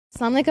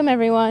Assalamu alaikum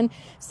everyone.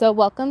 So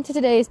welcome to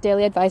today's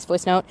daily advice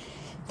voice note.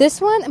 This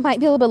one might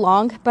be a little bit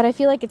long, but I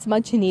feel like it's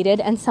much needed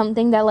and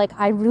something that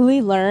I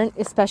really learned,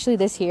 especially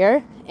this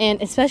year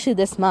and especially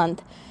this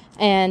month.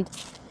 And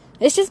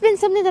it's just been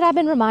something that I've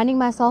been reminding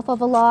myself of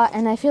a lot,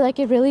 and I feel like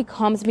it really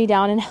calms me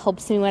down and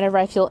helps me whenever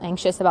I feel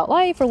anxious about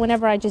life or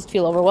whenever I just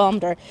feel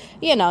overwhelmed or,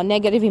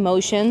 negative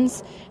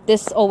emotions.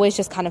 This always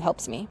just kind of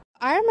helps me.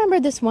 I remember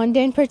this one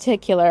day in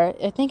particular,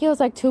 I think it was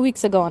 2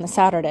 weeks ago on a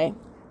Saturday.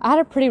 I had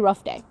a pretty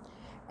rough day.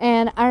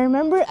 And I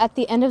remember at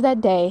the end of that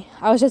day,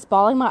 I was just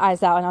bawling my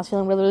eyes out and I was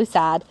feeling really, really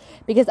sad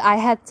because I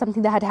had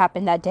something that had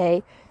happened that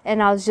day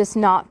and I was just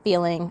not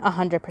feeling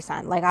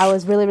 100%. I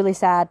was really, really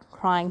sad,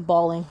 crying,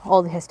 bawling,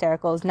 all the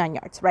hystericals, 9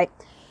 yards, right?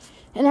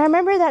 And I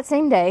remember that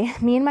same day,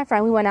 me and my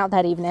friend, we went out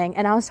that evening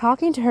and I was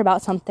talking to her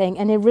about something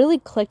and it really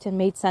clicked and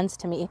made sense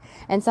to me.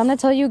 And so I'm going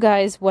to tell you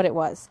guys what it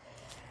was.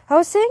 I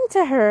was saying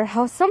to her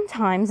how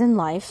sometimes in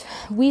life,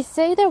 we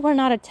say that we're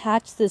not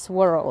attached to this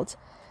world,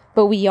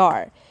 but we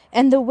are.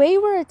 And the way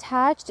we're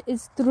attached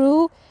is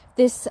through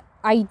this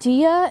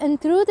idea and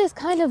through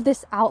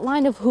this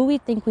outline of who we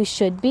think we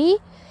should be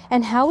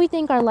and how we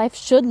think our life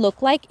should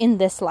look like in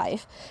this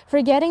life.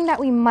 Forgetting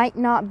that we might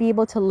not be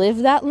able to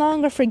live that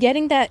long, or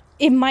forgetting that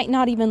it might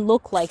not even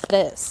look like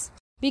this.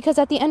 Because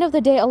at the end of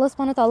the day, Allah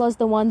subhanahu wa ta'ala is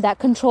the one that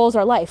controls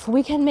our life.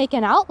 We can make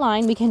an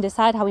outline, we can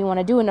decide how we want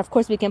to do it, and of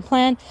course we can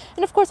plan.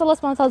 And of course Allah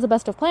subhanahu wa ta'ala is the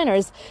best of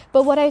planners.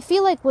 But what I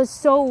feel like was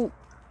so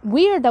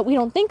weird that we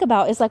don't think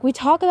about is we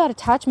talk about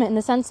attachment in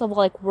the sense of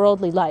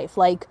worldly life,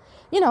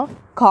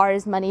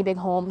 cars, money, big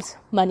homes,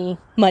 money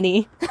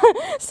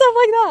stuff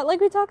like that.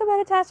 We talk about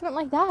attachment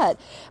like that.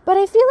 But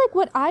I feel like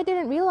what I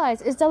didn't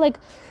realize is that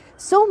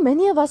so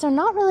many of us are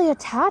not really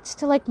attached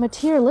to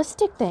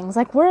materialistic things.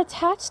 We're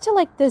attached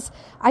to this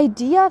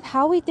idea of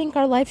how we think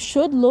our life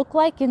should look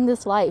like in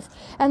this life.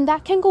 And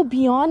that can go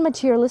beyond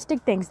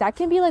materialistic things. That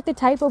can be the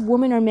type of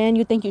woman or man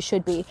you think you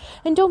should be.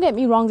 And don't get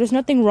me wrong, there's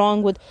nothing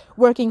wrong with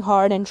working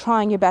hard and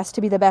trying your best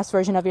to be the best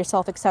version of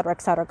yourself, etc.,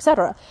 etc.,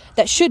 etc.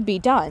 That should be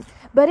done.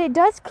 But it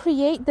does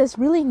create this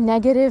really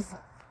negative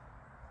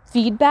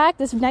feedback,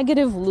 this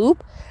negative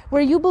loop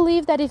where you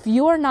believe that if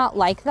you are not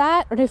like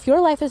that, or if your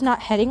life is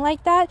not heading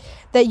like that,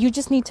 that you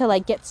just need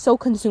to get so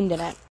consumed in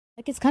it.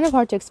 It's kind of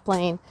hard to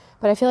explain,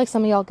 but I feel like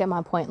some of y'all get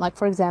my point.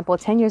 For example,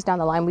 10 years down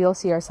the line, we all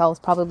see ourselves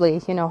probably,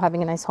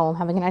 having a nice home,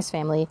 having a nice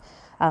family,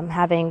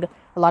 having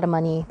a lot of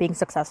money, being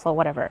successful,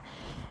 whatever.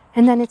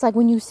 And then it's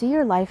when you see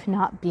your life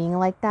not being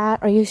like that,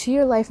 or you see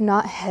your life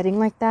not heading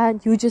like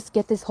that, you just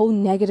get this whole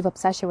negative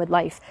obsession with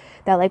life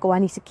that I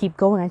need to keep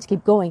going, I need to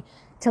keep going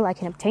till I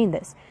can obtain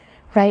this.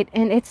 Right?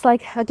 And it's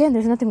again,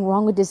 there's nothing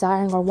wrong with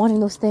desiring or wanting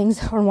those things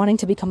or wanting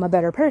to become a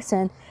better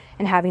person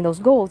and having those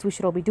goals. We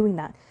should all be doing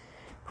that.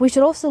 We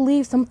should also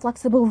leave some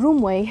flexible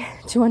roomway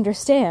to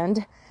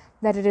understand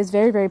that it is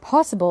very, very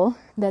possible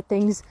that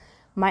things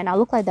might not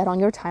look like that on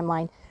your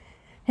timeline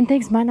and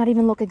things might not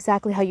even look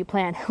exactly how you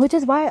plan, which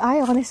is why I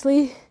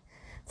honestly,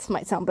 this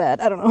might sound bad,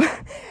 I don't know,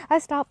 I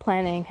stopped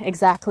planning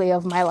exactly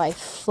of my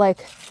life.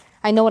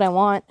 I know what I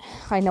want,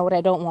 I know what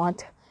I don't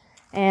want.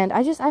 And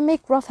I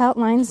make rough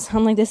outlines.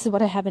 I'm this is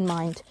what I have in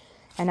mind.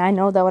 And I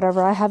know that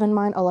whatever I have in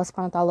mind, Allah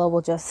subhanahu wa ta'ala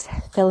will just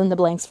fill in the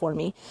blanks for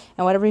me.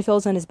 And whatever He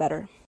fills in is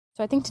better.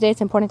 So I think today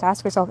it's important to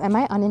ask yourself, am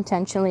I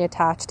unintentionally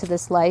attached to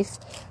this life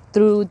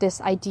through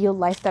this ideal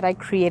life that I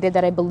created,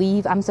 that I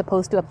believe I'm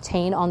supposed to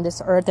obtain on this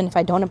earth? And if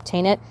I don't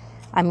obtain it,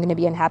 I'm going to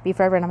be unhappy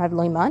forever and I'm having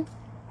low iman?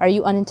 Are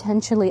you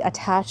unintentionally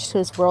attached to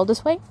this world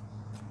this way?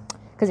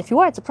 Because if you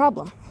are, it's a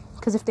problem.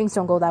 Because if things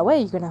don't go that way,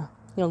 you're going to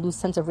lose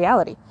sense of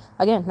reality.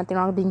 Again, nothing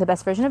wrong with being the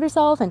best version of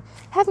yourself and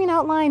having an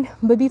outline,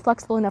 but be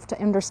flexible enough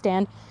to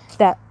understand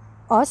that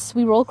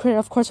we were all created,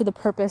 of course, with a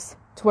purpose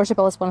to worship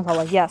Allah subhanahu wa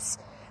ta'ala, yes.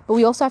 But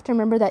we also have to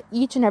remember that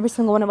each and every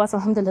single one of us,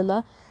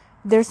 alhamdulillah,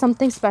 there's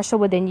something special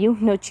within you.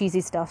 No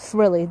cheesy stuff,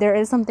 really. There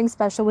is something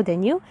special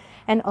within you,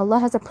 and Allah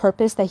has a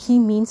purpose that He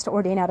means to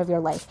ordain out of your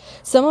life.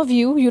 Some of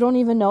you don't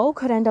even know,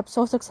 could end up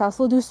so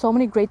successful, do so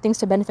many great things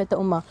to benefit the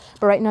ummah.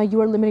 But right now, you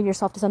are limiting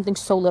yourself to something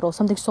so little,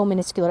 something so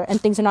minuscule, and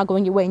things are not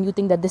going your way, and you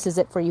think that this is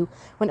it for you.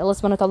 When Allah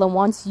subhanahu wa ta'ala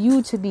wants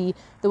you to be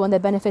the one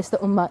that benefits the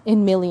ummah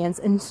in millions,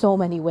 in so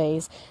many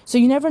ways. So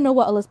you never know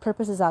what Allah's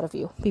purpose is out of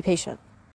you. Be patient.